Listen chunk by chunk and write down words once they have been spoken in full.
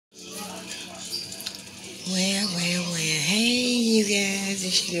Well. Hey, you guys,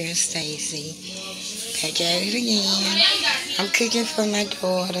 it's your girl Stacy. Back at it again. I'm cooking for my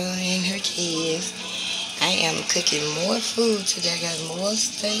daughter and her kids. I am cooking more food today. I got more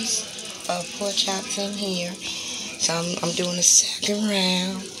steaks, pork chops in here. So I'm doing a second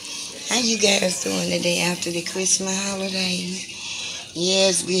round. How you guys doing today after the Christmas holidays?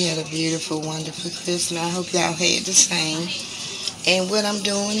 Yes, we had a beautiful, wonderful Christmas. I hope y'all had the same. And what I'm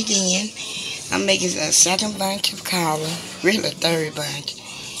doing again, I'm making a second bunch of collard, really a third bunch.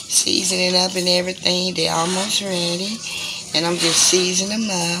 Seasoning up and everything. They're almost ready. And I'm just seasoning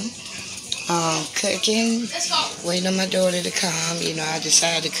them up. Cooking, waiting on my daughter to come. I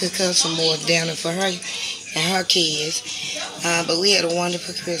decided to cook her some more dinner for her and her kids. But we had a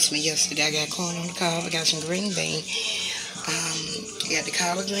wonderful Christmas yesterday. I got corn on the cob. I got some green beans. I got the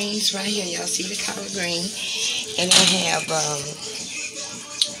collard greens right here. Y'all see the collard green. And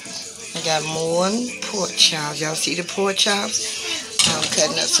I got more pork chops. Y'all see the pork chops? I'm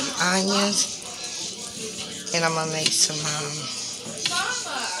cutting up some onions. And I'm going to make some,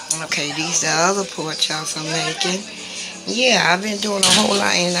 okay, these are the other pork chops I'm making. Yeah, I've been doing a whole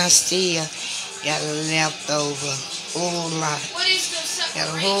lot and I still got a leftover. Whole lot. Got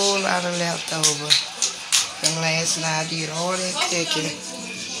a whole lot of leftover. From last night I did all that cooking.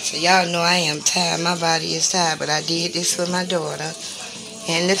 So y'all know I am tired. My body is tired, but I did this for my daughter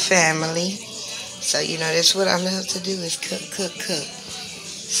and the family. So, that's what I love to do is cook.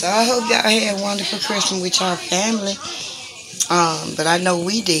 So I hope y'all had a wonderful Christmas with your family. But I know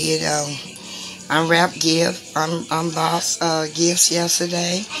we did. I wrapped gifts. Unboxed gifts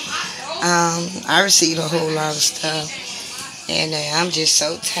yesterday. I received a whole lot of stuff. And I'm just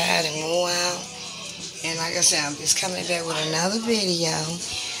so tired and worn out. And like I said, I'm just coming back with another video.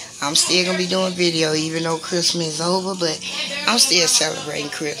 I'm still going to be doing video even though Christmas is over. But I'm still celebrating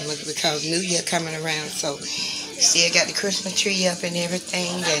Christmas because New Year coming around. So still got the Christmas tree up and everything.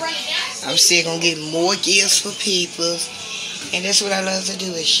 And I'm still going to get more gifts for people. And that's what I love to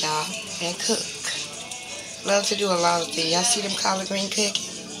do is shop and cook. Love to do a lot of things. Y'all see them collard green cooking?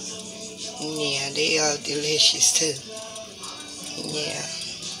 Yeah, they are delicious too. Yeah.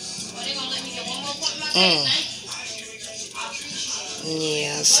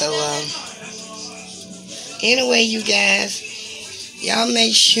 Yeah, so anyway, you guys, y'all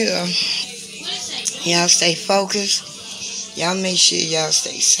make sure y'all stay focused. Y'all make sure y'all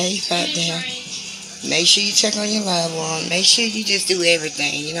stay safe out there. Make sure you check on your loved one. Make sure you just do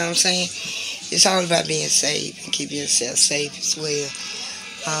everything, you know what I'm saying? It's all about being safe and keeping yourself safe as well.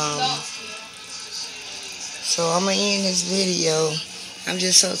 So I'm going to end this video. I'm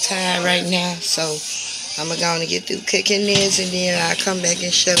just so tired right now, so I'm going to get through cooking this, and then I'll come back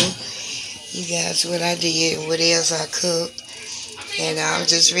and show you guys what I did and what else I cooked. And I'm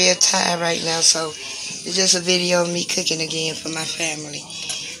just real tired right now, so it's just a video of me cooking again for my family.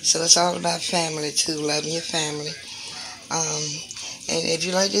 So it's all about family too, loving your family. And if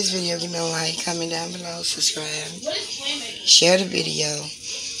you like this video, give me a like, comment down below, subscribe, share the video.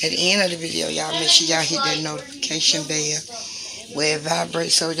 At the end of the video, y'all make sure y'all hit that notification bell where it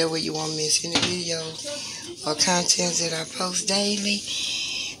vibrates so that way you won't miss any videos or contents that I post daily.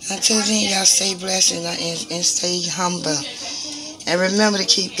 Until then, y'all stay blessed and stay humble. And remember to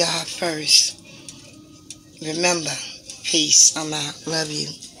keep God first. Remember, peace. I'm out. Love you.